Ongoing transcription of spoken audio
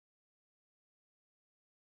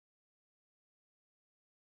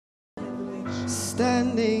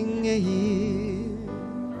standing here,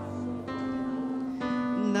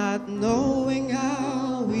 not knowing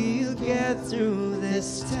how we'll get through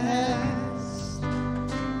this test,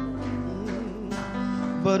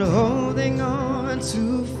 but holding on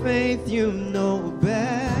to faith you know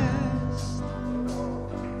best,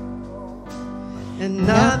 and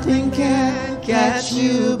nothing can catch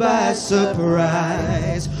you by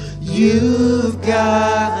surprise. You've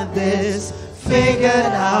got this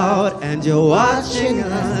figured out, and you're watching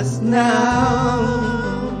us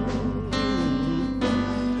now.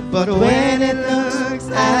 But when it looks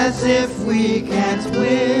as if we can't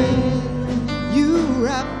win, you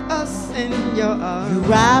wrap us in your arms. You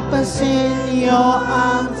wrap us in your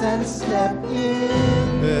arms and step in.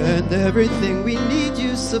 And everything we need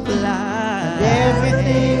you supply.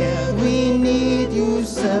 Everything we need you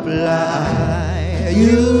supply.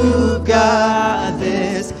 You've got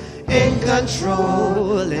this in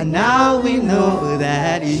control, and now we know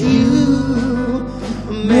that you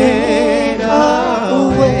made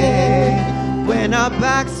a way when our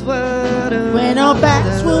backs were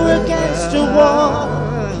against the wall,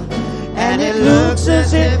 and it looks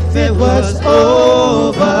as if it was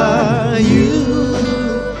over.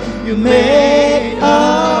 You made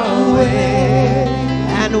a way,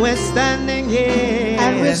 and we're standing here,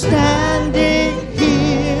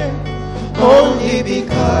 only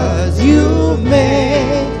because you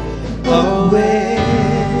made a way.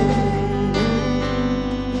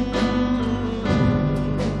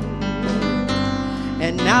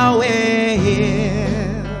 And now we're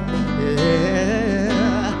here,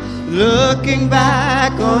 looking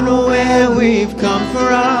back on where we've come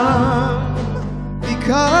from,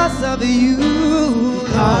 because of you,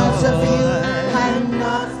 because of you and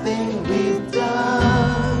nothing we've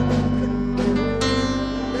done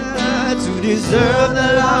to deserve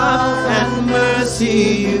the love and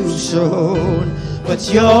mercy you've shown. But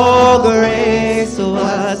your grace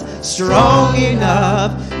was strong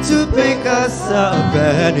enough to pick us up,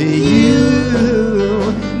 and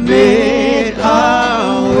you made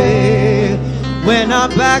our way when our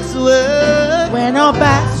backs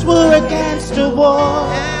were against the wall,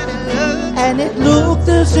 and it looked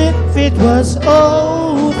as if it was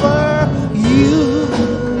over. You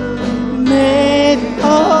made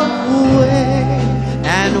a way,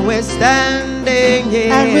 and we're standing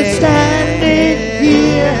here,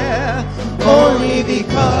 only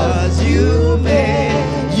because you made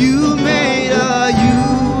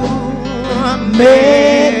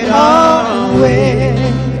a way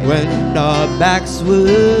when our backs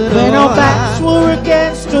were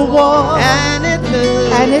against the wall, and it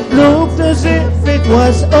looked as if it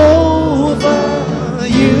was over.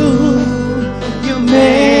 You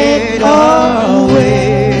made a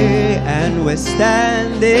way, and we're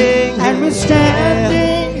standing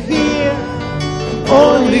here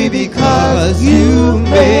only because you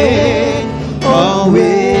made a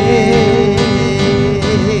way.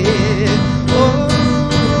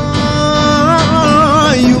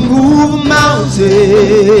 Oh, you move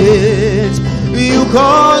mountains, you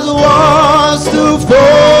cause walls to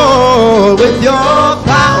fall with your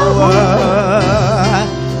power.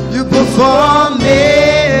 You perform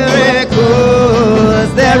miracles.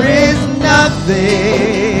 There is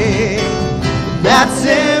nothing that's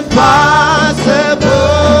impossible.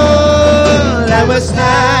 And we're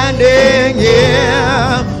standing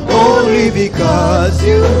here only because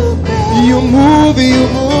you move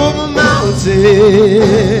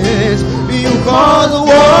mountains. You cause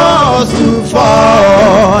walls to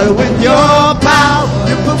fall with your power.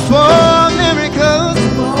 You perform miracles.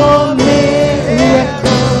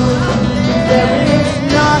 There is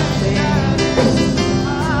nothing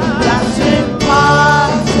that's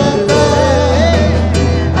impossible.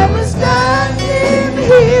 And we're standing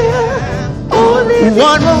here only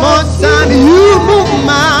one more time. You move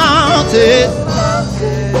mountains.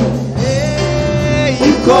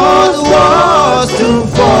 You cause walls to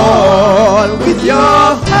fall with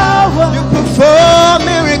your power. You perform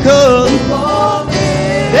miracles.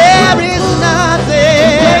 There is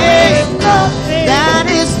nothing that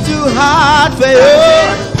is too hard for you.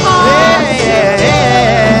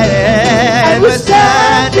 And we're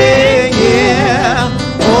standing here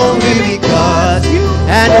only because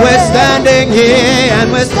we're standing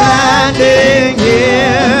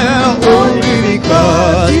here only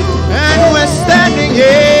because we're standing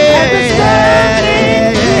here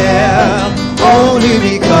only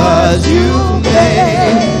because you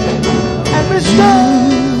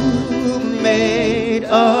made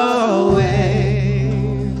a way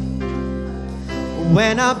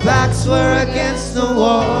when our backs were against the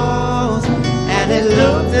walls, and it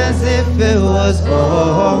looked as as if it was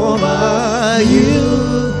over.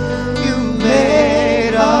 You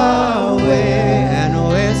made a way, and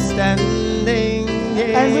we're standing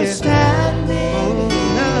here. And we're standing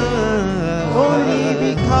here only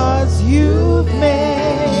because you made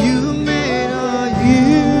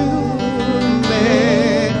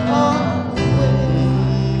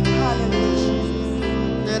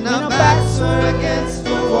and our backs were against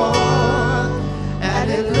the wall, and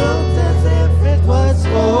it looked as if it was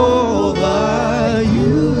over.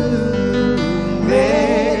 You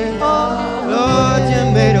made, Lord, you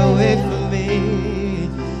made a way for me,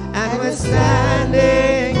 and we're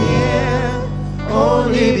standing here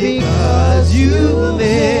only because you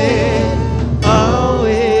made a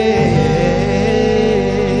way.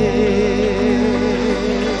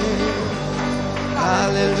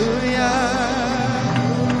 Hallelujah.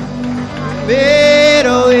 Made a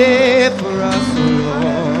way for us, oh Lord.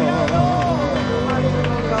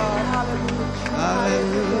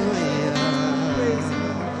 Hallelujah.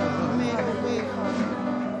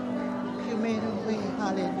 You made a way.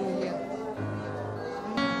 Hallelujah.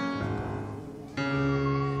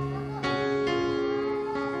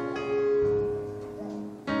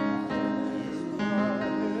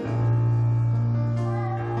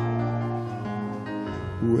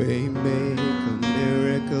 Waymaker,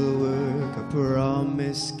 miracle work, a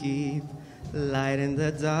promise keep, light in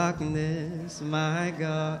the darkness, my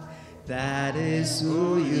God, that is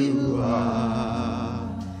who you are.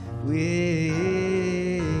 Waymaker,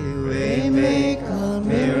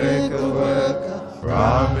 miracle worker,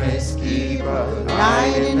 promise keeper,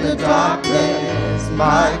 light in the darkness,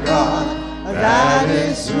 my God, that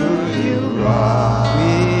is who you are.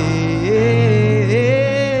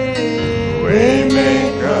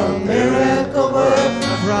 Waymaker, miracle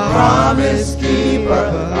worker, promise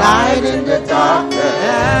keeper, light in the darkness,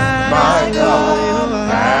 my God,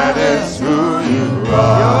 that is who you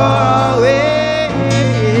are.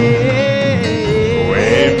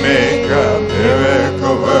 Waymaker,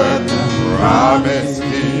 miracle worker, promise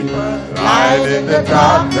keeper, light in the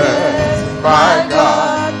darkness, my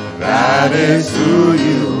God, that is who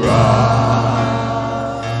you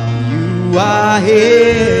are. You are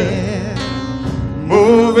here,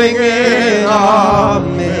 moving in our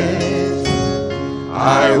midst.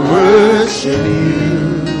 I worship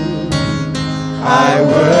you, I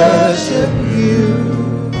worship you.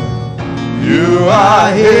 You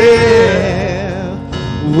are here,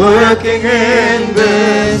 working in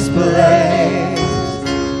this place.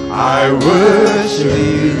 I worship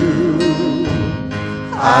you,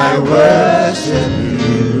 I worship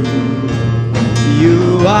you.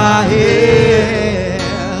 You are here,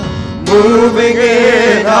 moving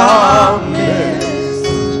in our midst.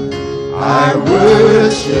 I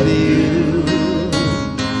worship you,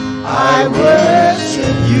 I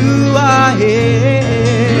worship you.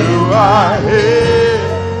 You are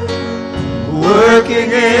here,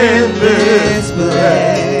 working in this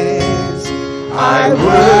place. I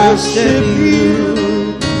worship you,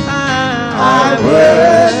 I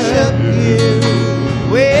worship you.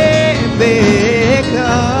 Waymaker,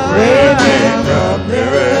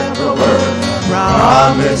 miracle worker,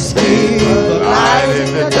 promise keeper, light in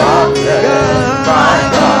the darkness, my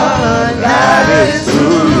God, that is who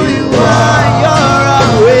you are. You're a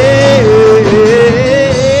waymaker,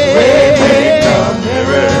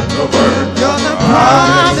 miracle worker, you're the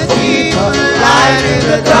promise keeper, light in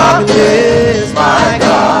the darkness, my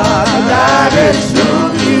God, that is who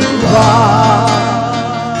you are.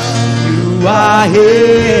 You are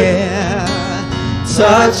here,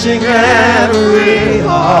 touching every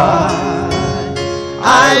heart.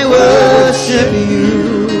 I worship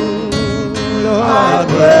you, Lord,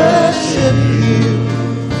 worship you.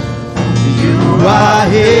 You are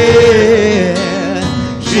here,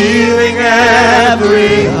 healing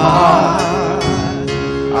every heart.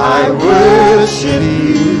 I worship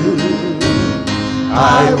you,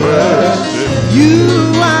 I worship you.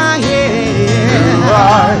 You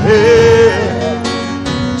are here,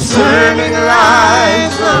 turning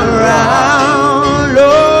lives around.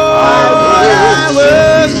 Lord, I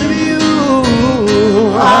worship you,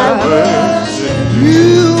 I worship you.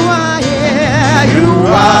 You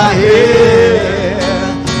are here,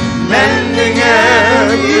 mending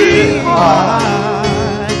every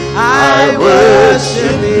heart. I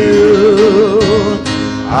worship you,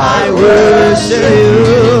 I worship you.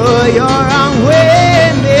 You're a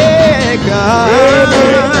waymaker,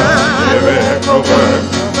 miracle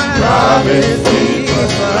worker, promise keeper,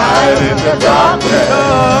 light in the darkness,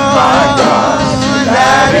 my God,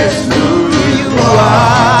 that is who you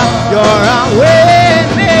are. You're a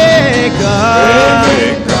waymaker,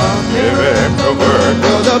 miracle worker,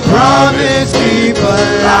 you're the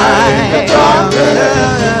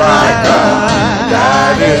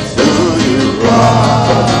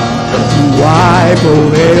wipe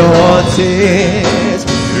away all tears.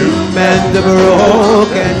 You mend the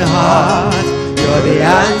broken heart. You're the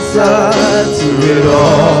answer to it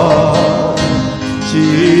all,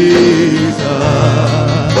 Jesus.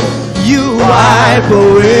 You wipe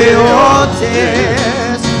away all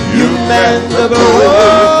tears. You mend the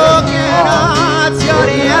broken heart. You're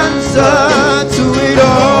the answer to it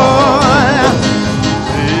all.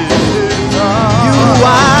 You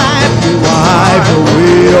wipe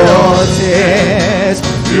away all tears.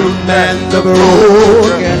 You mend the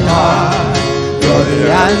broken heart. You're the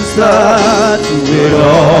answer to it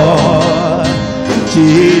all,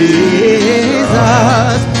 Jesus.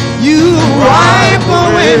 You wipe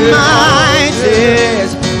away my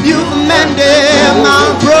tears. You mended my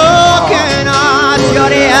broken heart. You're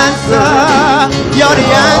the answer. You're the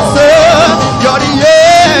answer. You're the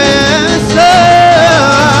answer.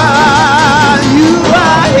 You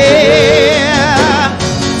are here,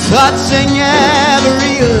 touching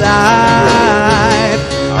every life.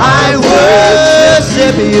 I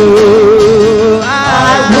worship you. I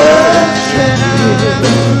worship you.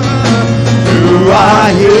 You are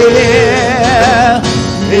here,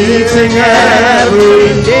 meeting every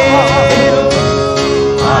need.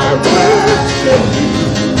 I worship you.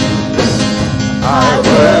 I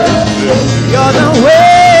worship you. You're the way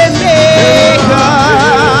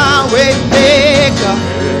maker,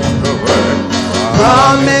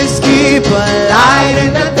 promise keeper, light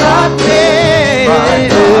in the darkness.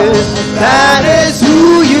 That is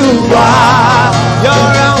who you are.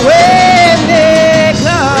 You're a way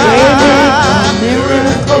maker,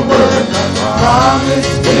 miracle worker,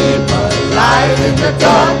 promise keeper, light in the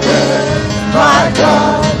darkness. My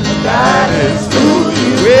God, that is who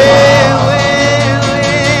you are.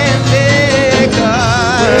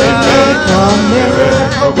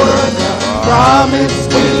 Miracle worker, promise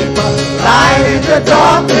keeper, light in the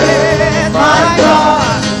darkness. My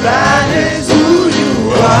God, that is who you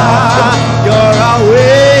are. You're a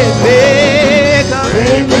way maker,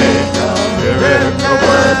 miracle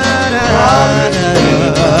worker, promise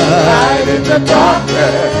keeper, light in the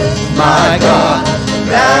darkness. My God,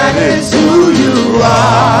 that is who you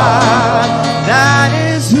are. That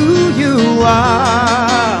is who you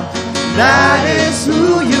are. That is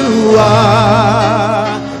who you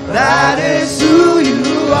are. That is who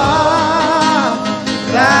you are.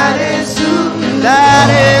 That is who you are.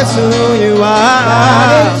 That is who you are.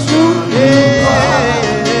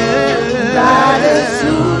 That is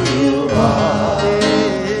who you are.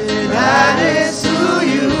 That is who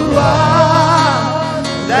you are.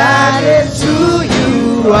 That is who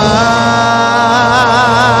you are.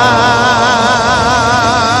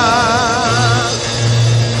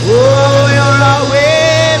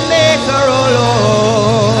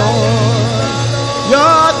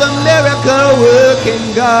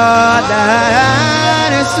 God,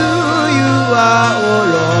 that is who you are, oh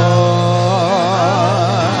Lord.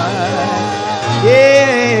 Yeah.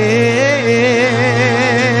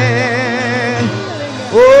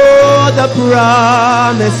 Oh, the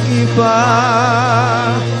promise keeper.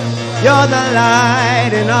 You're the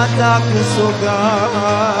light in our darkness, oh God.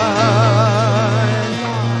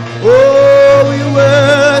 Oh, we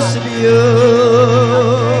worship you.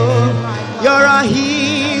 You're a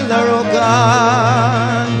healer, oh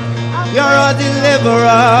God. You're a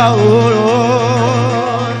deliverer, oh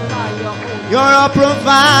Lord. You're a provider.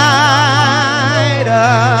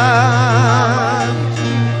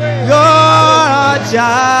 You're a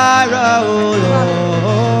Jireh, oh Lord.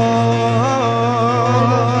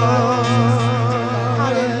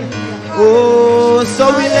 Oh, so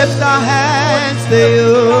we lift our hands to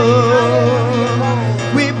you.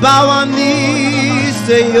 We bow our knees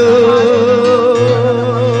to you.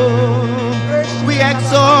 We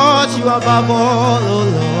exalt you above all, oh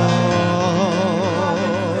Lord.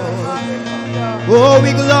 Oh,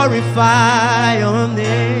 we glorify your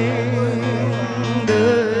name.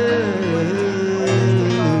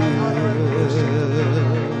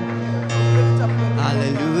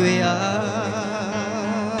 Hallelujah.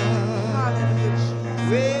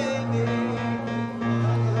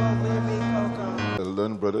 Well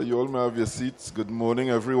done, brother. You all may have your seats. Good morning,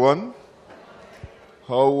 everyone.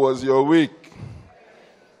 How was your week?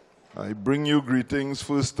 I bring you greetings,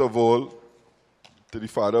 first of all, to the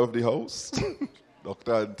father of the house,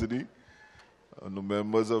 Dr. Anthony, and the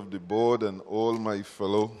members of the board, and all my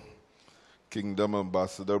fellow Kingdom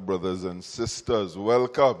Ambassador brothers and sisters.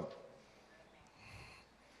 Welcome.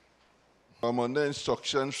 I'm under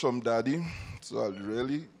instructions from Daddy, so I'll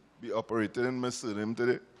really be operating in my surname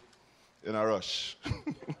today in a rush.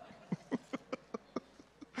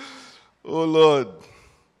 Oh, Lord.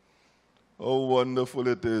 How wonderful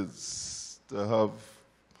it is to have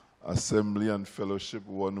assembly and fellowship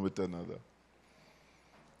one with another.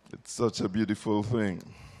 It's such a beautiful thing.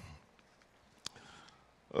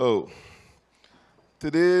 Oh,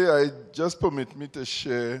 today just permit me to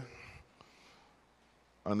share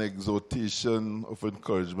an exhortation of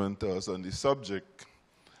encouragement to us on the subject,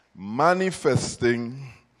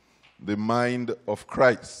 manifesting the mind of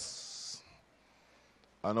Christ.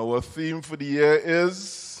 And our theme for the year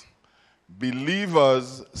is,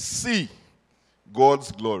 believers see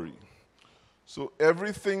God's glory. So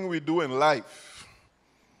everything we do in life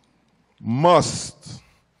must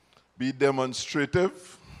be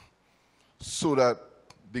demonstrative so that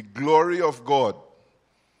the glory of God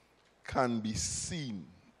can be seen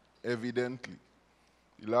evidently.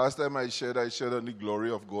 The last time I shared on the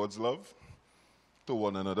glory of God's love to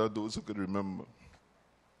one another, those who could remember.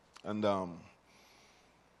 And I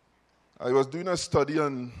was doing a study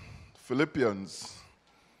on Philippians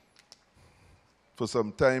for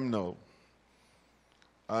some time now.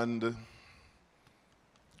 And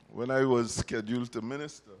when I was scheduled to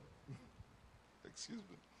minister,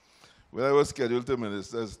 when I was scheduled to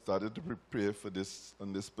minister, I started to prepare for this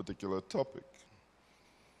on this particular topic.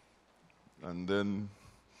 And then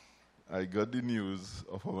I got the news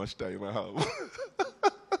of how much time I have.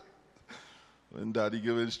 When Daddy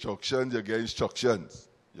gave instructions, you get instructions.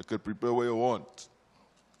 You could prepare what you want.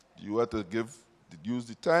 You have to use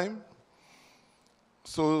the time.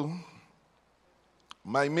 So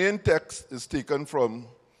my main text is taken from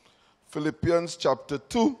Philippians chapter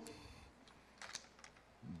 2,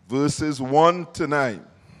 verses 1 to 9.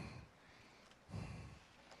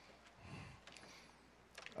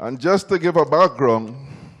 And just to give a background,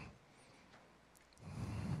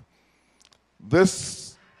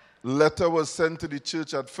 this letter was sent to the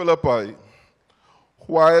church at Philippi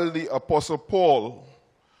while the Apostle Paul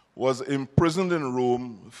was imprisoned in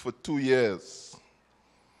Rome for 2 years.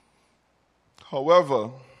 However,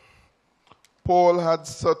 Paul had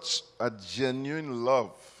such a genuine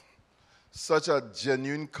love, such a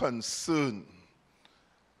genuine concern,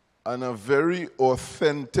 and a very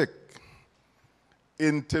authentic,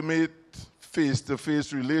 intimate,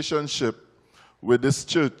 face-to-face relationship with this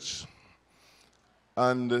church.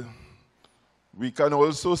 And we can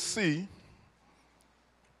also see,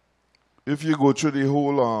 if you go through the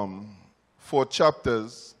whole 4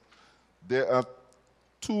 chapters, there are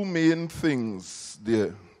 2 main things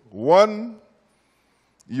there. One,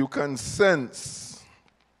 you can sense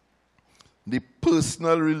the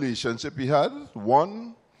personal relationship he had,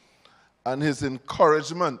 one, and his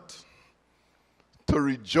encouragement to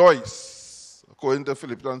rejoice, according to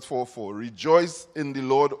Philippians 4:4, rejoice in the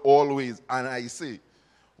Lord always. And I say,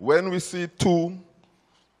 when we see two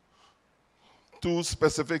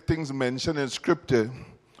specific things mentioned in Scripture,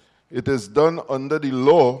 it is done under the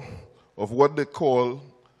law of what they call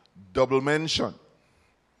double mention.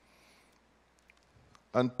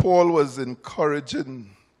 And Paul was encouraging.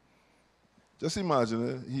 Just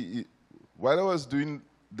imagine, while I was doing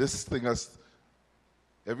this thing,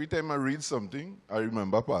 every time I read something, I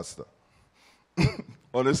remember Pastor.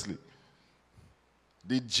 Honestly.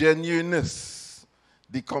 The genuineness,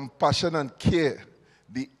 the compassion and care,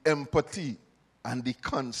 the empathy, and the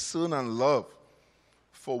concern and love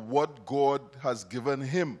for what God has given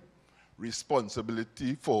him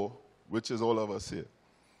responsibility for, which is all of us here.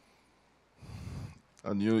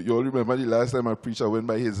 And you all remember the last time I preached, I went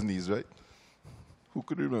by his knees, right? Who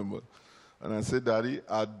could remember? And I said, Daddy,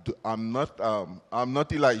 I'm not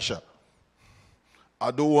Elisha. I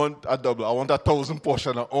don't want a double. I want 1,000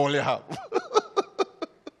 portion I only have.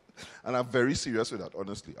 And I'm very serious with that,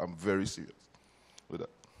 honestly. I'm very serious with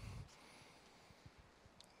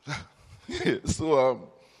that. So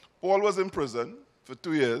Paul was in prison for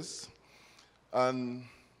 2 years, and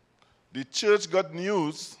the church got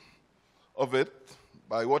news of it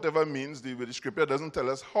by whatever means. The scripture doesn't tell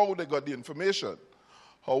us how they got the information.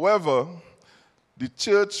 However, the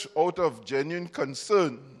church, out of genuine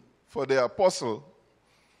concern for the apostle,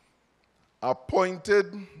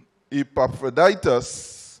 appointed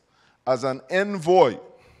Epaphroditus as an envoy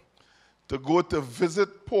to go to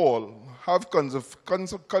visit Paul, have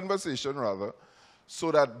conversation rather,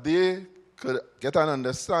 so that they could get an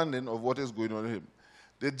understanding of what is going on with him.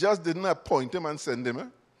 They just didn't appoint him and send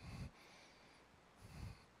him.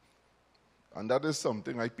 And that is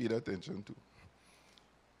something I paid attention to.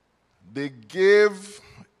 They gave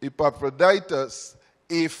Epaphroditus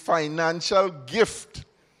a financial gift.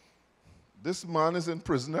 This man is in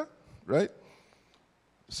prison, right?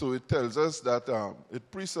 So it tells us that it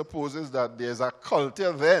presupposes that there's a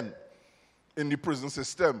culture then in the prison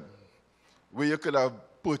system where you could have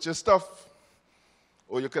purchased stuff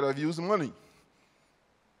or you could have used money.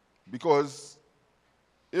 Because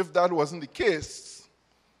if that wasn't the case,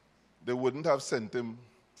 they wouldn't have sent him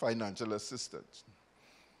financial assistance.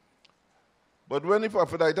 But when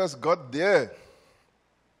Epaphroditus got there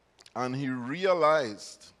and he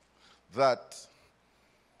realized that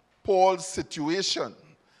Paul's situation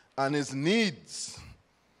and his needs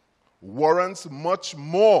warrants much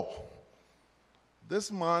more,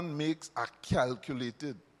 this man makes a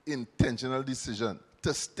calculated, intentional decision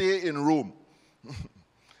to stay in Rome,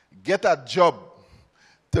 get a job,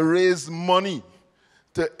 to raise money,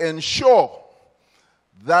 to ensure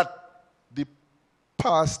that the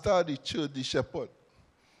pastor, the church, the shepherd,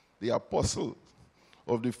 the apostle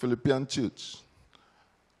of the Philippian church,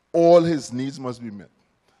 all his needs must be met.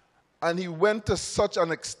 And he went to such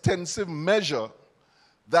an extensive measure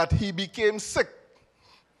that he became sick.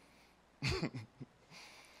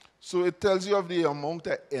 So it tells you of the amount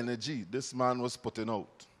of energy this man was putting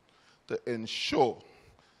out to ensure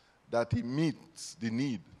that he meets the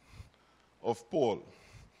need of Paul.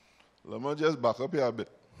 Let me just back up here a bit.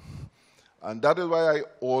 And that is why I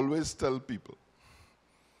always tell people,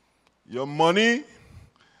 your money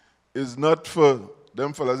is not for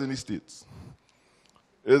them fellas in the States.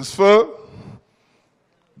 It's for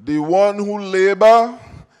the one who labor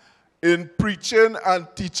in preaching and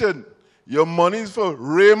teaching. Your money is for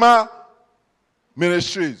Rhema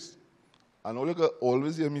Ministries. And all you can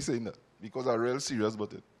always hear me saying that because I'm real serious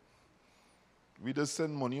about it. We just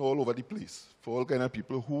send money all over the place for all kind of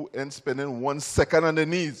people who ain't spending 1 second on their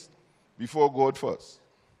knees before God first.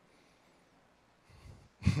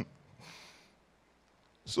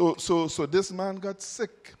 So this man got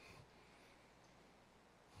sick.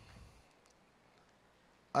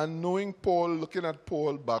 And knowing Paul, looking at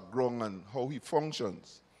Paul's background and how he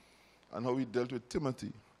functions and how he dealt with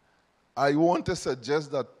Timothy, I want to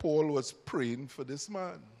suggest that Paul was praying for this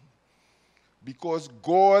man. Because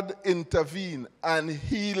God intervened and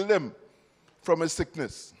healed him from his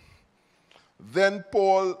sickness. Then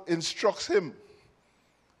Paul instructs him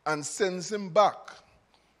and sends him back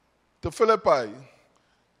to Philippi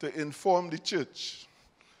to inform the church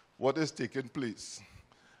what is taking place.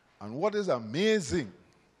 And what is amazing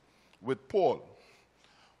with Paul,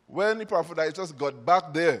 when Epaphroditus got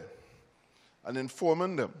back there and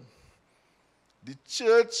informing them, the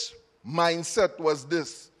church mindset was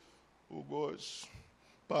this: oh gosh,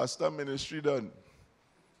 pastor ministry done.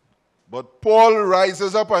 But Paul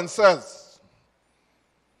rises up and says,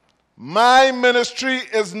 my ministry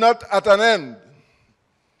is not at an end.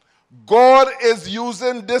 God is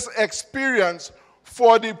using this experience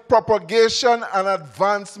for the propagation and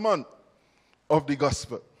advancement of the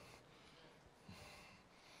gospel.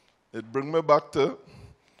 It brings me back to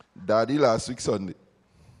Daddy last week Sunday.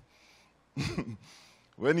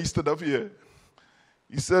 When he stood up here,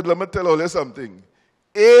 he said, let me tell all you something.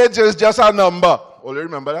 Age is just a number. All you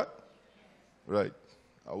remember that? Right.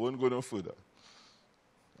 I won't go no further.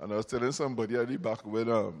 And I was telling somebody at the back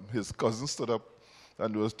when his cousin stood up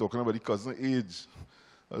and was talking about the cousin age.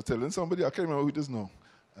 I was telling somebody, I can't remember who it is now.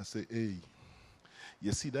 I said, hey,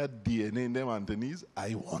 you see that DNA in them Anthony's?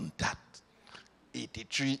 I want that.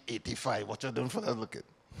 83, 85. What you doing for that looking?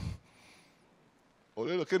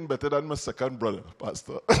 Only looking better than my second brother,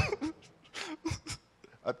 Pastor.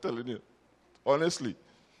 I'm telling you. Honestly.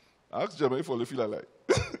 Ask Jeremy if all feel alike.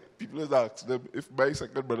 People just ask them if my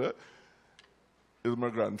second brother is my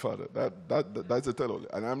grandfather. That's a tell all.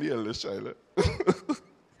 And I'm the eldest child.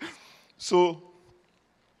 So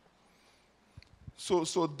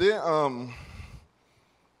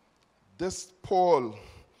this Paul,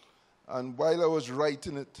 and while I was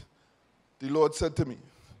writing it, the Lord said to me,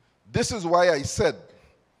 this is why I said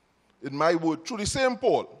in my word, through the same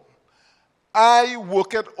Paul, I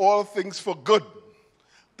work at all things for good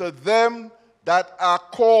to them that are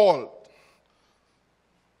called,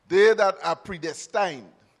 they that are predestined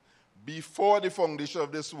before the foundation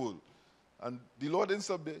of this world. And the Lord didn't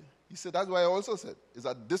submit. He said, that's why I also said, is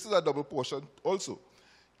that this is a double portion also.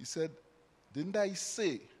 He said, didn't I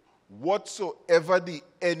say, whatsoever the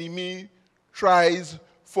enemy tries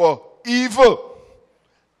for evil,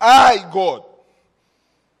 I, God,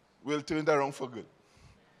 will turn it around for good.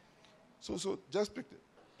 So just pick it.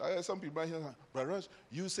 I have some people here, Brother,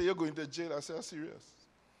 you say you're going to jail. I say, I'm serious.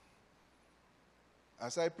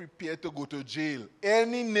 As I prepare to go to jail,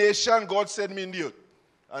 any nation God send me in the earth,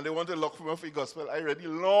 and they want to lock for me for the gospel, I ready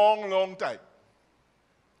long time.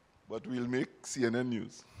 But we'll make CNN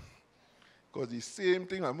news. Because the same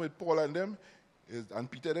thing I'm with Paul and them, and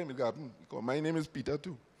Peter them, because my name is Peter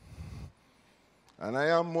too. And I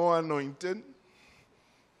am more anointed,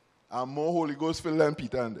 I'm more Holy Ghost filled than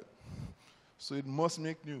Peter and them. So it must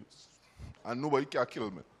make news. And nobody can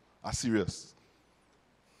kill me. I'm serious.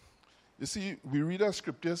 You see, we read a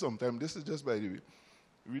scripture sometimes. This is just by the way.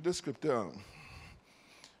 We read the scripture.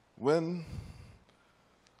 When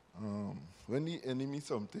the enemy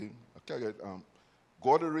something, I can't get,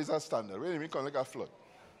 God will raise a standard. When the enemy comes like a flood,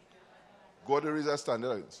 God will raise a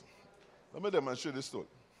standard. Let me demonstrate this story.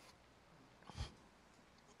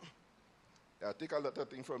 I take a lot of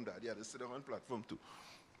things from that. Yeah, they sit on platform too.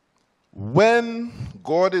 When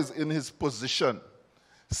God is in his position,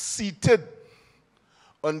 seated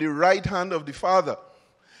on the right hand of the Father,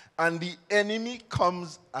 and the enemy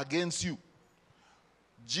comes against you,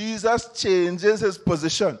 Jesus changes his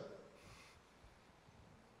position.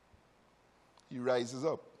 He rises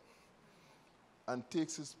up and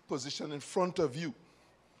takes his position in front of you.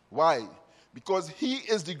 Why? Because he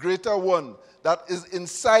is the greater one that is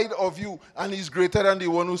inside of you, and he's greater than the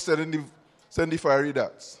one who sent the fiery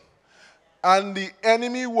darts. And the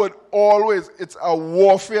enemy would always, it's a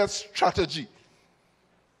warfare strategy.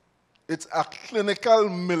 It's a clinical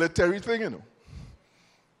military thing, you know.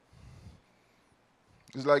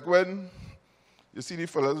 It's like when you see the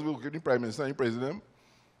fellas who get the prime minister and you praise them,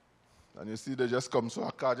 and you see they just come, so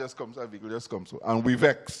a car just comes, a vehicle just comes, so, and we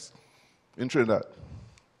vex in Trinidad.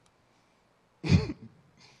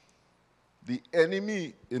 The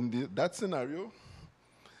enemy in that scenario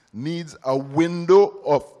needs a window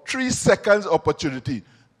of 3 seconds opportunity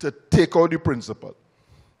to take out the principal.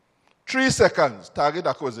 3 seconds, target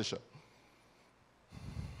acquisition.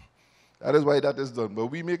 That is why that is done. But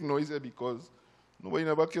we make noise here because nobody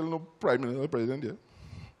never killed no prime minister or president here.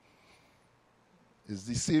 It's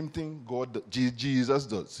the same thing Jesus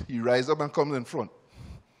does. He rises up and comes in front.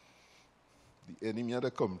 The enemy had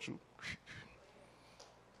to come through.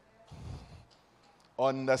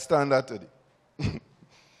 Understand that today.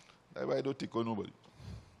 That's why I don't take on nobody.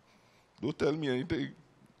 Don't tell me anything.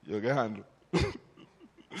 You'll get handled. We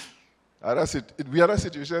had a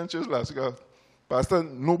situation in church last week. Pastor,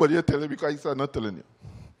 nobody will tell you because he's not telling you.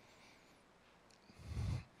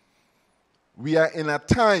 We are in a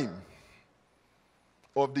time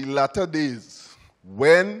of the latter days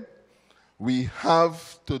when we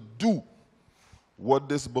have to do what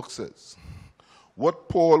this book says. What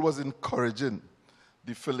Paul was encouraging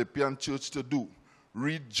the Philippian church to do.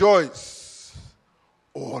 Rejoice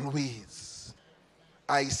always.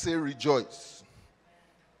 I say rejoice.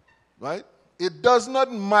 Right? It does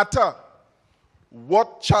not matter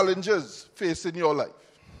what challenges facing your life.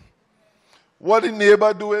 What the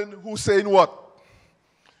neighbor doing, who's saying what.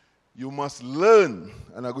 You must learn,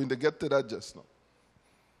 and I'm going to get to that just now,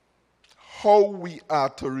 how we are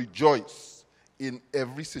to rejoice in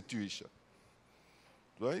every situation.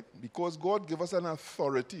 Right? Because God gave us an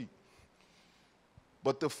authority.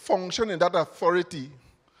 But to function in that authority,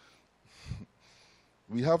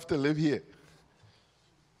 we have to live here.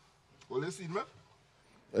 Well, you seen me?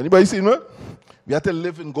 Anybody seen me? We have to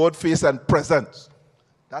live in God's face and presence.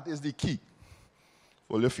 That is the key.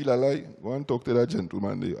 Well, you feel alive? Go and talk to that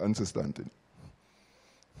gentleman, the ancestor Anthony.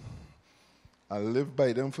 I lived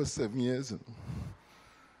by them for 7 years.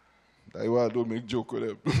 That's why I don't make joke with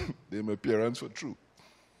them. They're my parents for true.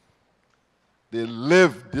 They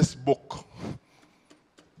live this book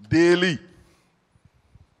daily.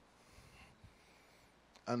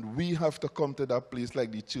 And we have to come to that place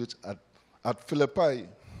like the church at Philippi.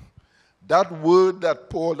 That word that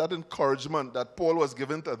Paul, that encouragement that Paul was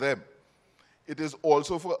given to them, it is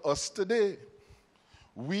also for us today.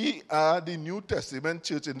 We are the New Testament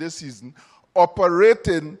church in this season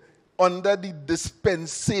operating under the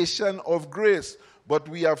dispensation of grace. But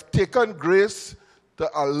we have taken grace to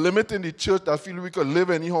a limit in the church that feel we could live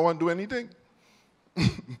anyhow and do anything.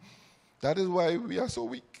 That is why we are so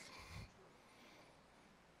weak.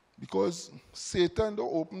 Because Satan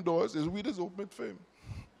don't open doors, we just open it for him.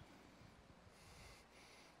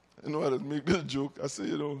 You know, I just make this joke. I say,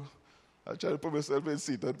 I try to put myself in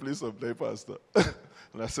Satan's place sometime, Pastor.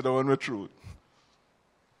 And I sit down on my throat.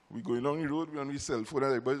 We going along the road, we on the cell phone,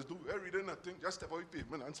 and everybody's doing reading nothing, just step on the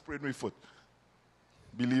pavement and spread my foot.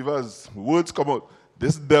 Believers, words come out.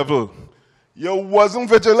 This devil, you wasn't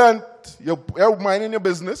vigilant. You're minding your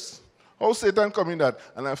business. How Satan come in that?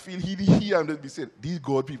 And I feel he and be saying, these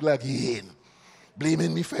God people again,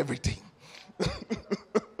 blaming me for everything.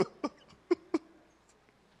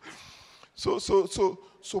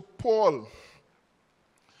 So Paul,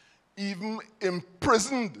 even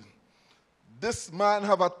imprisoned, this man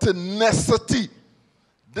have a tenacity.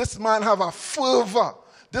 This man have a fervor.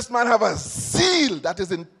 This man have a zeal that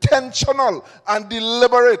is intentional and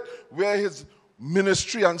deliberate where his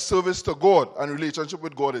ministry and service to God and relationship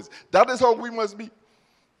with God is. That is how we must be.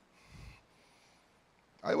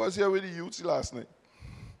 I was here with the youths last night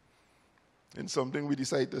in something we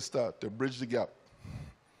decided to start to bridge the gap.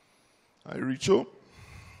 I reached home.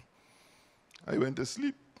 I went to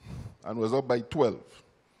sleep and was up by 12.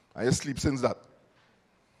 I sleep since that.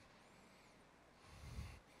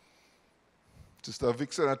 Sister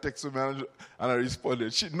Vixen, I texted me and I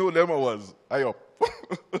responded. She knew them I was. I up.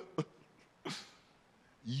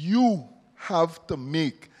 You have to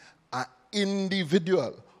make an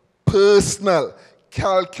individual, personal,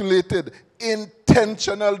 calculated,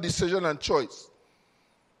 intentional decision and choice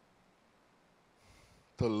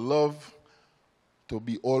to love, to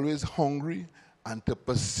be always hungry, and to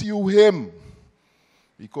pursue him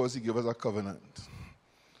because he gave us a covenant.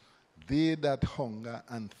 They that hunger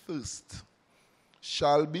and thirst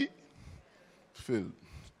shall be filled.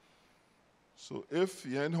 So if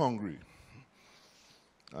you ain't hungry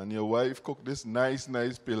and your wife cooked this nice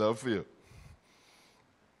pilaf for you,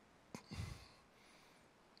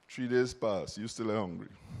 3 days pass, you still are hungry.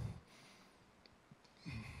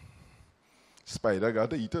 Spider got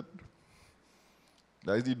to eat it.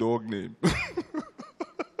 That's the dog name.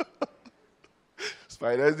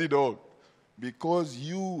 Spider is the dog. Because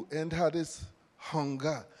you ain't had this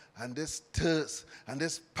hunger and this thirst and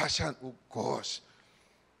this passion. Oh gosh.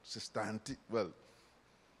 Sister Auntie, well,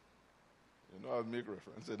 you know I'll make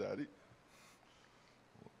reference to Daddy.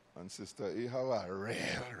 And Sister A have a real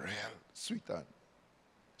sweetheart.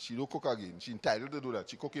 She don't cook again. She entitled to do that.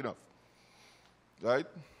 She cook enough. Right?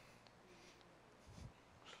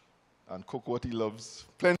 And cook what he loves.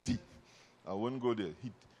 Plenty. I won't go there.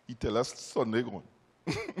 He tell us Sunday gone.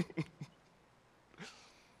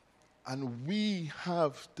 And we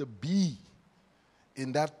have to be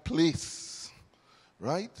in that place.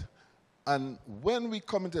 Right? And when we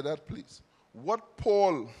come into that place,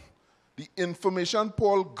 the information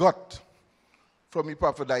Paul got from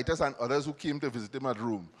Epaphroditus and others who came to visit him at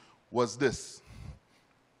Rome was this.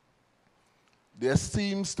 There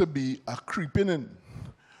seems to be a creeping in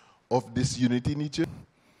of disunity in each other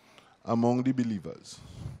among the believers.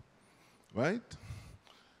 Right?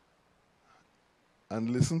 And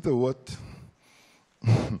listen to what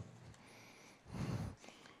I'm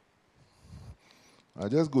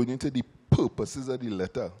just going into the purposes of the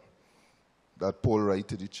letter that Paul writes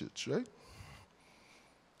to the church, right?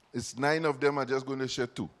 It's 9 of them. I'm just going to share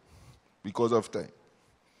 2 because of time.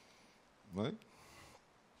 Right?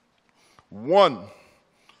 1,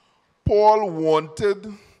 Paul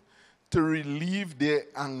wanted to relieve their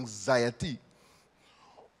anxiety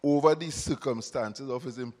over the circumstances of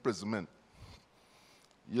his imprisonment.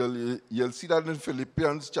 You'll see that in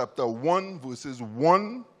Philippians chapter 1, verses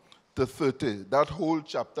 1 to 30. That whole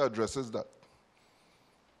chapter addresses that.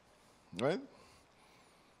 Right?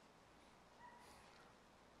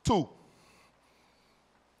 2,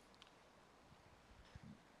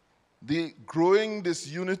 the growing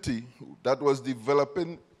disunity that was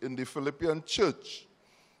developing in the Philippian church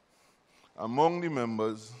among the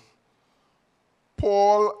members,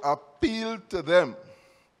 Paul appealed to them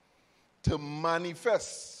to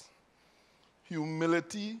manifest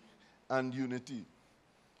humility and unity.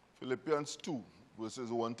 Philippians 2, verses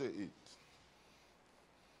 1 to 8.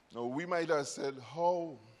 Now, we might have said,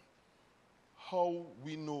 how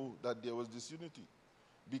we know that there was disunity?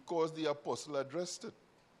 Because the apostle addressed it.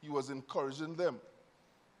 He was encouraging them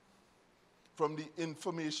from the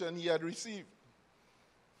information he had received.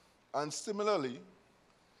 And similarly,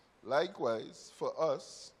 likewise, for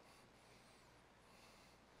us,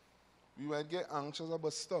 we might get anxious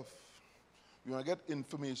about stuff. We might get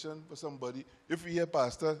information for somebody. If we hear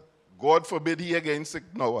pastor, God forbid he again sick,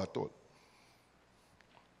 no at all.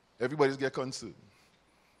 Everybody's get concerned.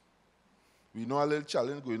 We know a little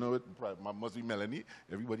challenge going on with must be Melanie.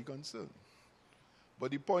 Everybody concerned.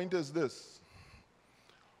 But the point is this.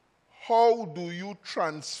 How do you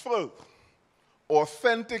transfer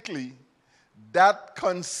authentically that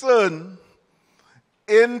concern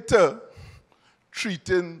into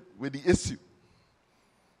treating with the issue?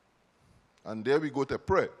 And there we go to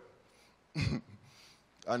prayer.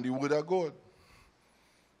 And the word of God.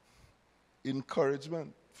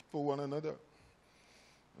 Encouragement for one another.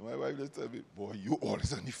 My wife just tell me, boy, you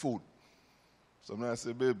always on the phone. Sometimes I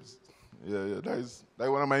say, babes, that's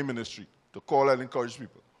one of my ministry, to call and encourage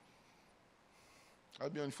people. I'll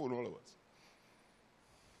be on the phone, all of us.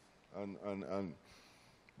 And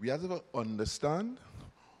we have to understand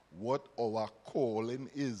what our calling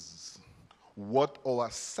is, what our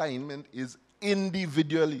assignment is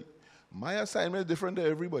individually. My assignment is different to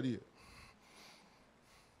everybody here.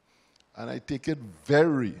 And I take it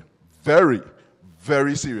very, very,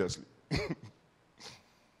 very seriously.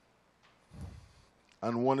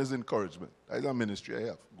 and one is encouragement. That's a ministry I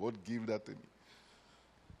have. God gave that to me.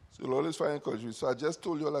 So you'll always find encouragement. So I just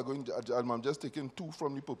told you all I'm just taking 2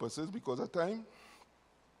 from the purposes because of time.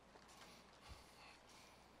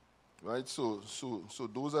 Right? So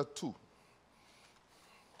those are 2.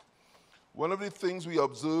 One of the things we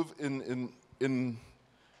observe in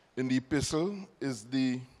the epistle is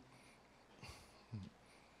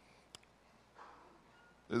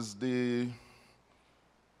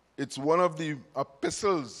it's one of the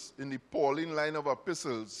epistles in the Pauline line of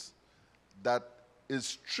epistles that is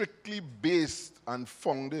strictly based and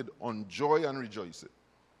founded on joy and rejoicing.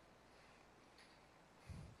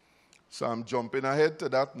 So I'm jumping ahead to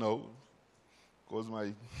that now, because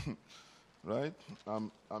right?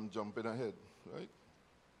 I'm jumping ahead, right?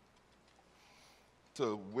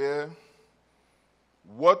 To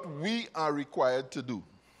what we are required to do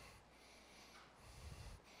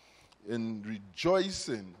in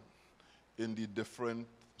rejoicing in the different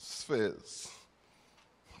spheres.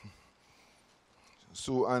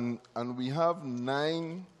 So, and we have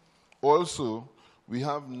 9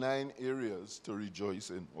 areas to rejoice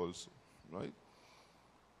in also, right?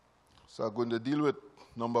 So I'm going to deal with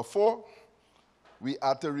number 4. We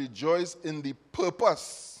are to rejoice in the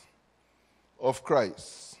purpose of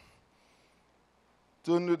Christ.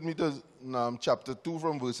 Turn with me to chapter 2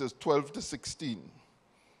 from verses 12 to 16.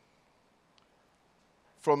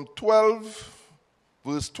 From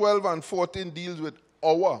verse 12 and 14 deals with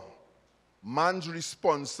man's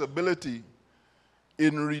responsibility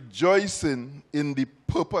in rejoicing in the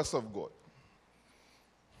purpose of God.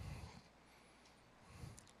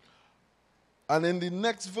 And in the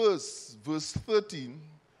next verse 13,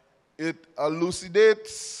 it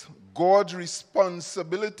elucidates God's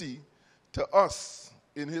responsibility to us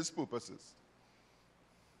in his purposes.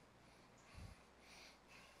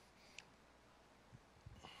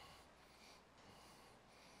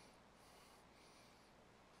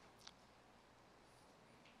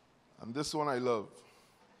 And this one I love.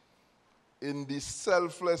 In the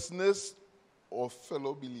selflessness of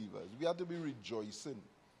fellow believers. We have to be rejoicing.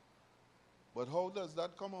 But how does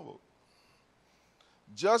that come about?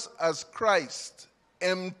 Just as Christ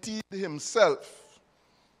emptied himself,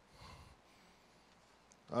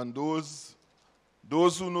 and those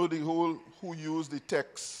who know who use the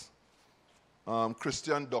text,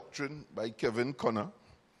 Christian Doctrine by Kevin Conner,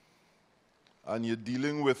 and you're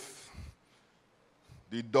dealing with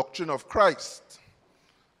the doctrine of Christ,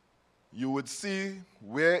 you would see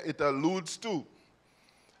where it alludes to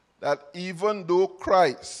that even though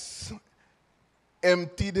Christ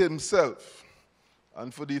emptied himself,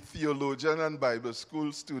 and for the theologian and Bible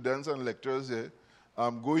school students and lecturers here,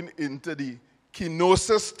 I'm going into the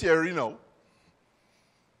kenosis theory now,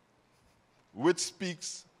 which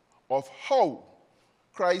speaks of how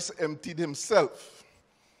Christ emptied himself.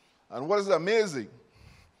 And what is amazing,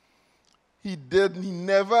 he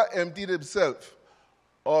never emptied himself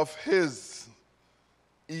of his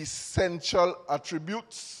essential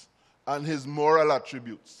attributes and his moral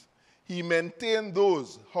attributes. He maintained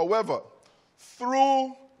those. However,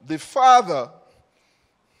 through the Father,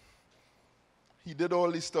 he did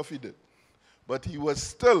all the stuff he did. But he was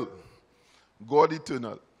still God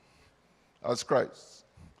eternal as Christ.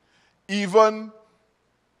 Even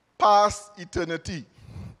past eternity,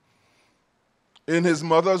 in his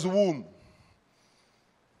mother's womb.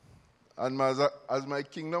 And as my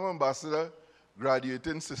Kingdom Ambassador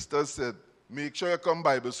graduating sister said, make sure you come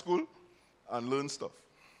Bible school and learn stuff.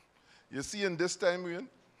 You see, in this time we're in,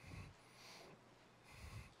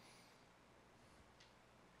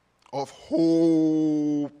 of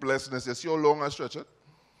hopelessness, you see how long I stretch it?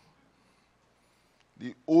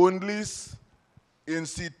 The only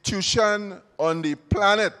institution on the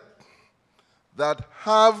planet that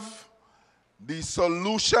have the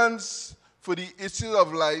solutions for the issues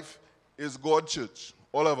of life is God's church,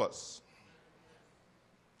 all of us.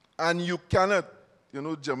 And you cannot,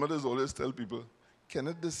 Jim mothers always tell people,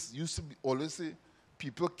 Kenneth, this used to always say,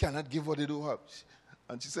 people cannot give what they don't have.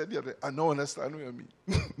 And she said, yeah, I don't understand what you mean.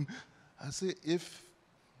 I say,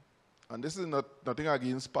 and this is nothing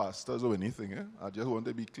against pastors or anything, I just want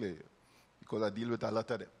to be clear, because I deal with a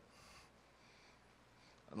lot of them.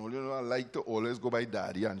 And I like to always go by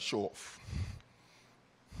daddy and show off.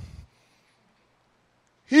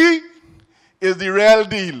 He is the real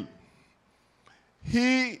deal.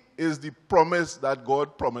 He is the promise that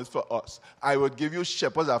God promised for us. I will give you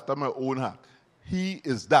shepherds after my own heart. He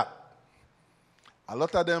is that. A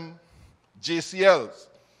lot of them, JCLs,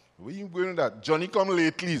 we ain't going to that. Johnny come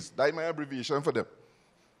latelys, that's my abbreviation for them.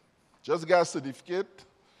 Just get a certificate,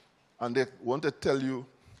 and they want to tell you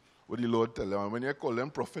what the Lord tells them. And when you call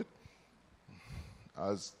them prophet,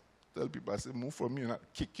 As tell people, I say, move from me and I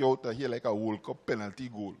kick you out of here like a World Cup penalty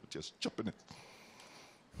goal. Just chopping it.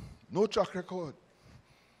 No track record.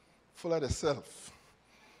 Full of the self.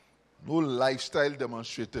 No lifestyle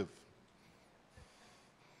demonstrative.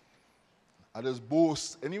 I just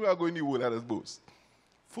boast. Anywhere I go in the world, I just boast.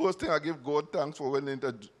 First thing I give God thanks for when they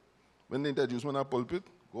introduce me on a pulpit.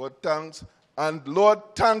 God thanks. And Lord,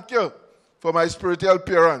 thank you for my spiritual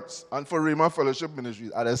parents and for Rhema Fellowship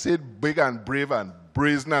Ministries. And I said big and brave and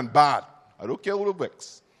brazen and bad. I don't care who the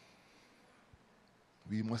vex.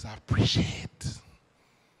 We must appreciate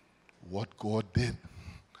what God did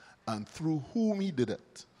and through whom he did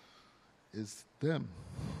it. It's them.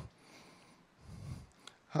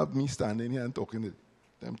 Have me standing here and talking to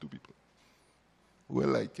them two people. Well,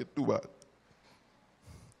 like it too bad.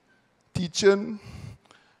 Teaching,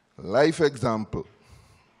 life example.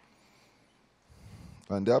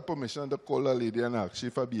 And they have permission to call a lady and ask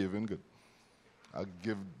if I behaving good. I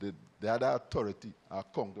give the other authority,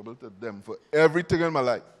 accountable to them for everything in my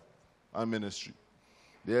life and ministry.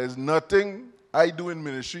 There is nothing I do in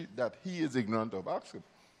ministry that he is ignorant of. Ask him.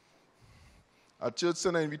 A church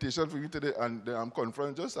sent an invitation for you today, and I'm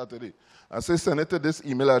confronted just Saturday. I say, send it to this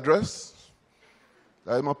email address.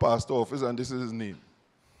 I'm a pastor office, and this is his name.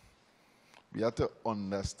 We have to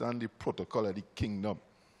understand the protocol of the kingdom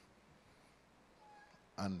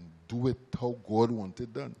and do it how God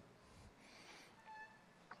wanted done.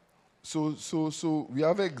 So we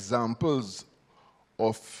have examples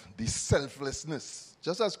of the selflessness.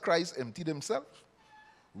 Just as Christ emptied himself,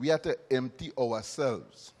 we have to empty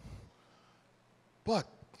ourselves. But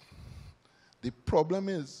the problem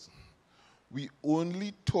is, we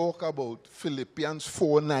only talk about Philippians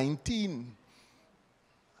 4:19,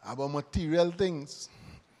 about material things.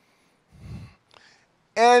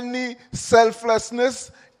 Any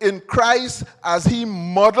selflessness in Christ as he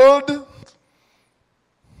modeled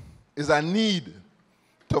is a need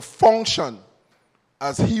to function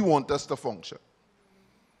as he wants us to function.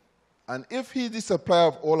 And if he is the supplier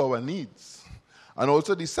of all our needs, and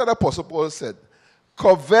also the said Apostle Paul said,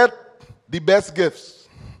 covet the best gifts.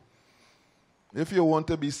 If you want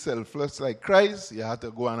to be selfless like Christ, you have to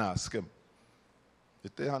go and ask him.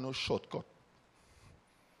 There are no shortcut.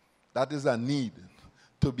 That is a need.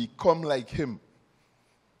 To become like him,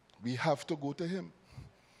 we have to go to him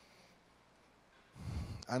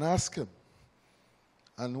and ask him.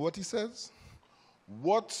 And what he says?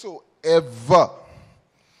 Whatsoever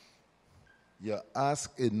you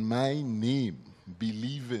ask in my name,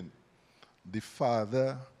 believing, the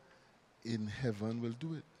Father in heaven will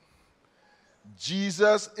do it.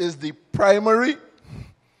 Jesus is the primary,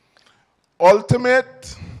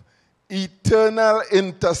 ultimate, eternal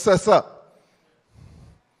intercessor.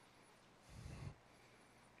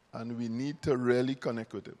 And we need to really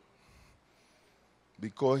connect with him.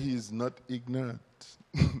 Because he is not ignorant.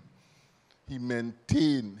 He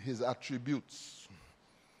maintained his attributes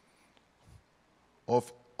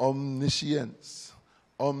of omniscience,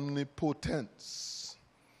 omnipotence,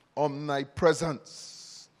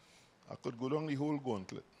 omnipresence. I could go down the whole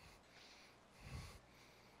gauntlet.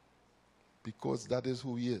 Because that is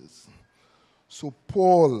who he is. So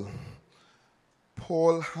Paul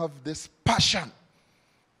have this passion.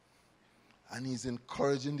 And he's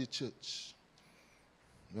encouraging the church.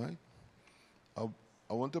 Right?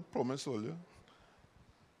 I want to promise all you,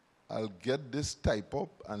 I'll get this type up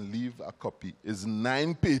and leave a copy. It's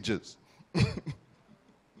 9 pages.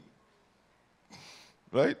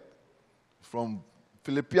 Right? From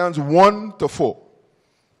Philippians 1 to 4.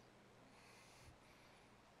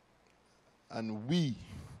 And we,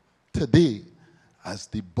 today, as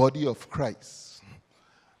the body of Christ,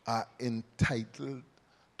 are entitled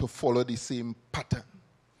to follow the same pattern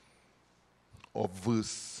of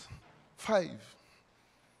verse 5.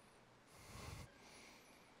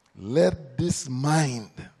 Let this mind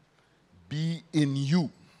be in you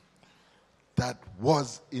that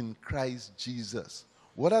was in Christ Jesus.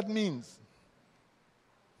 What that means?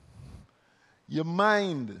 Your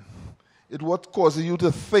mind is what causes you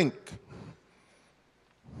to think.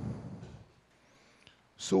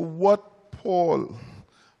 So what Paul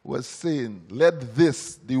was saying, let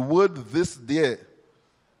this, the word this there,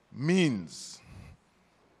 means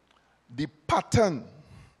the pattern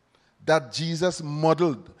that Jesus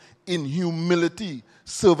modeled in humility,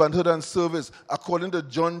 servanthood, and service, according to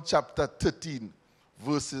John chapter 13,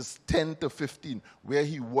 verses 10 to 15, where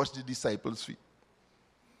he washed the disciples' feet.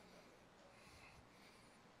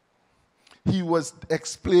 He was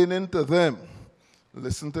explaining to them,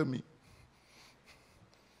 listen to me.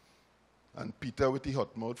 And Peter with the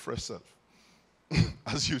hot mouth, fresh self.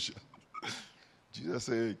 As usual. Jesus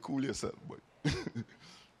said, cool yourself, boy.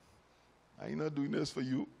 I'm not doing this for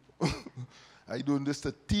you. I'm doing this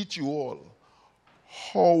to teach you all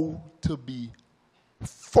how to be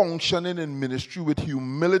functioning in ministry with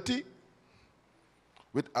humility,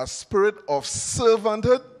 with a spirit of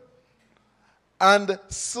servanthood and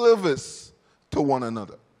service to one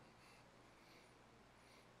another.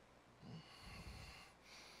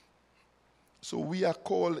 So we are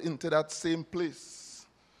called into that same place.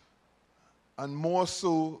 And more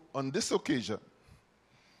so on this occasion,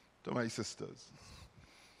 to my sisters,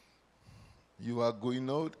 you are going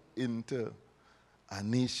out into a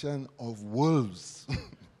nation of wolves.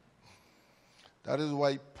 That is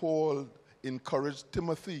why Paul encouraged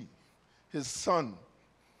Timothy, his son,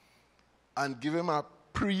 and give him a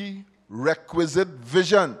prerequisite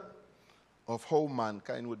vision of how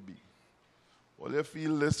mankind would be. Well, you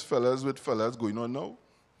feel this fellas with fellas going on now?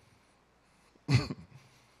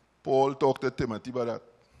 Paul talked to Timothy about that.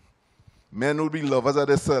 Men will be lovers of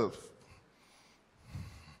themselves.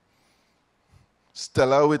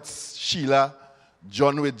 Stella with Sheila,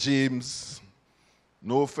 John with James.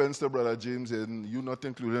 No offense to Brother James, and you not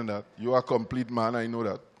including that. You are a complete man, I know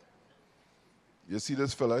that. You see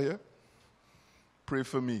this fella here? Pray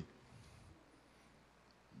for me.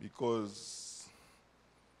 Because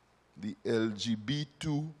the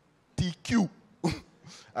LGBTQ,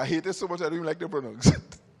 I hate it so much I don't even like to pronounce it.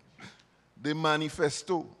 The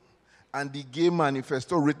manifesto and the gay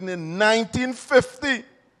manifesto written in 1950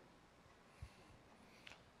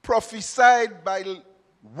 prophesied by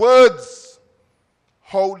words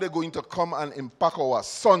how they're going to come and impact our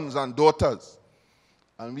sons and daughters.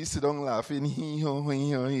 And we sit down laughing,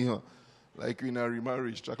 like we're in a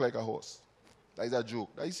remarriage, track like a horse. That is a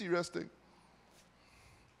joke. That is a serious thing.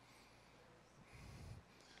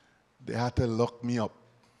 They had to lock me up.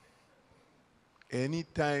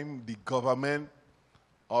 Anytime the government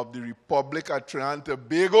of the Republic of Trinidad and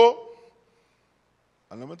Tobago,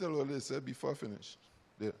 and let me tell you what they said before I finish.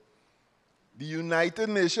 The United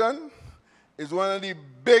Nations is one of the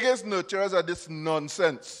biggest nurturers of this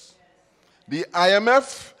nonsense. The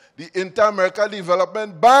IMF, the Inter-American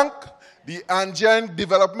Development Bank, the Andean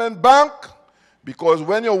Development Bank, because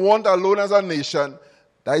when you want a loan as a nation,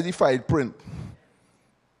 that is the fine print.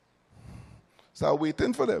 So I'm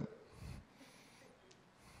waiting for them.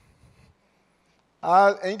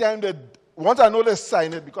 Anytime they, once I know they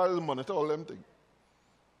sign it, because they monitor all them things.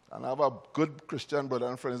 And I have a good Christian brother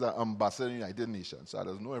and friends that are ambassador in the United Nations, so I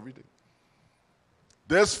just know everything.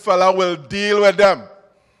 This fella will deal with them.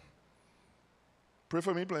 Pray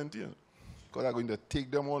for me plenty, because I'm going to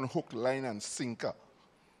take them on hook, line, and sinker.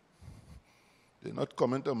 They're not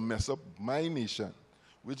coming to mess up my nation,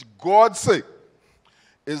 which God said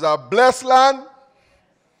is a blessed land,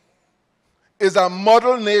 is a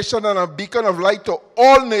model nation and a beacon of light to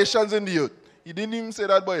all nations in the earth. He didn't even say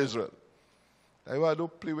that about Israel. That's why I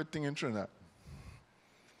don't play with things in Trinidad.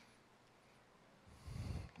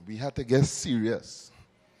 We had to get serious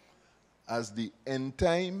as the end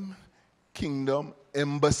time kingdom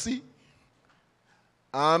embassy,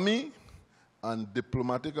 army, and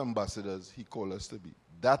diplomatic ambassadors he called us to be.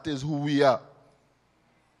 That is who we are.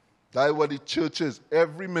 That is what the church is.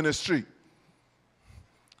 Every ministry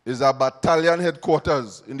is a battalion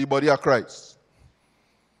headquarters in the body of Christ.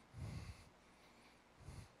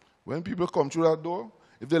 When people come through that door,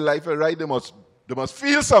 if their life is right, they must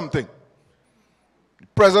feel something. The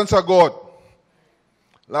presence of God.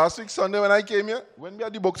 Last week, Sunday, when I came here, when we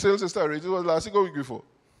had the book sale, Sister Rachel, it was last week or week before.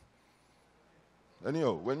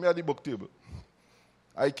 Anyhow, when we had the book table,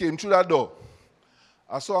 I came through that door.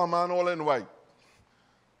 I saw a man all in white.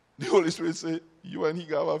 The Holy Spirit said, you and he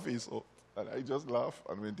got our face up. And I just laughed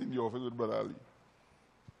and went in the office with Brother Ali.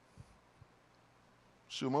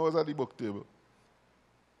 Shuma was at the book table.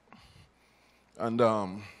 And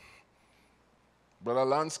Brother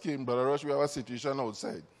Lance came, Brother Rush, we have a situation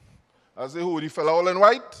outside. I said, who, the fella all in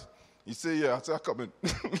white? He said, yeah. I said, come in.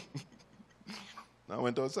 I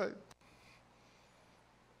went outside.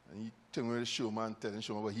 And he told me the showman, telling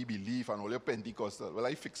Shuma what he believe and all your Pentecostal. Well,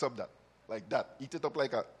 I fix up that, like that. Eat it up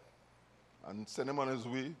like that. And send him on his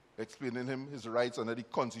way, explaining him his rights under the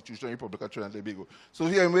Constitution of the Republic of Trinidad and Tobago. So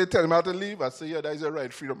here, when they tell him how to leave, I say, yeah, that is a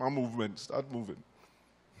right, freedom and movement. Start moving.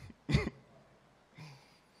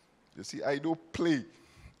 You see, I don't play.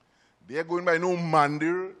 They are going by no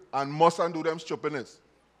mandir and mustn't do them stupidness.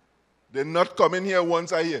 They're not coming here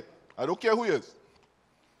once a year. I don't care who he is.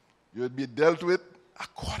 You'll be dealt with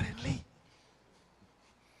accordingly.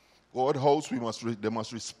 God's house, they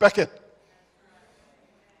must respect it.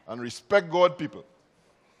 And respect God, people.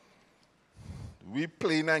 We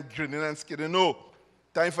playing and grinning and skidding. No.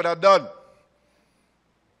 Time for that done.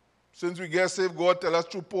 Since we get saved, God tell us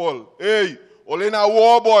through Paul, hey, all in a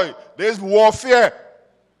war, boy. There's warfare.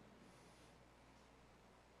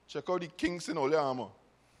 Check out the kinks in all your armor.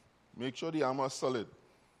 Make sure the armor is solid.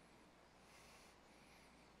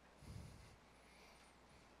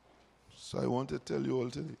 So I want to tell you all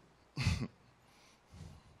today,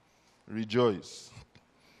 rejoice.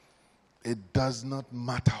 It does not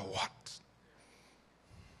matter what.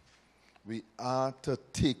 We are to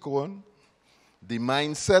take on the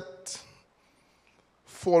mindset,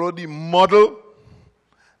 follow the model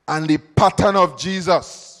and the pattern of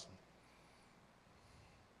Jesus.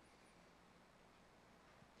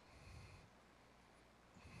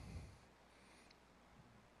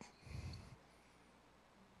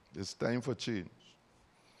 It's time for change.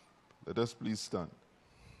 Let us please stand.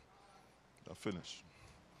 I finish.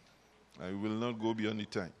 I will not go beyond the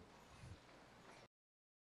time.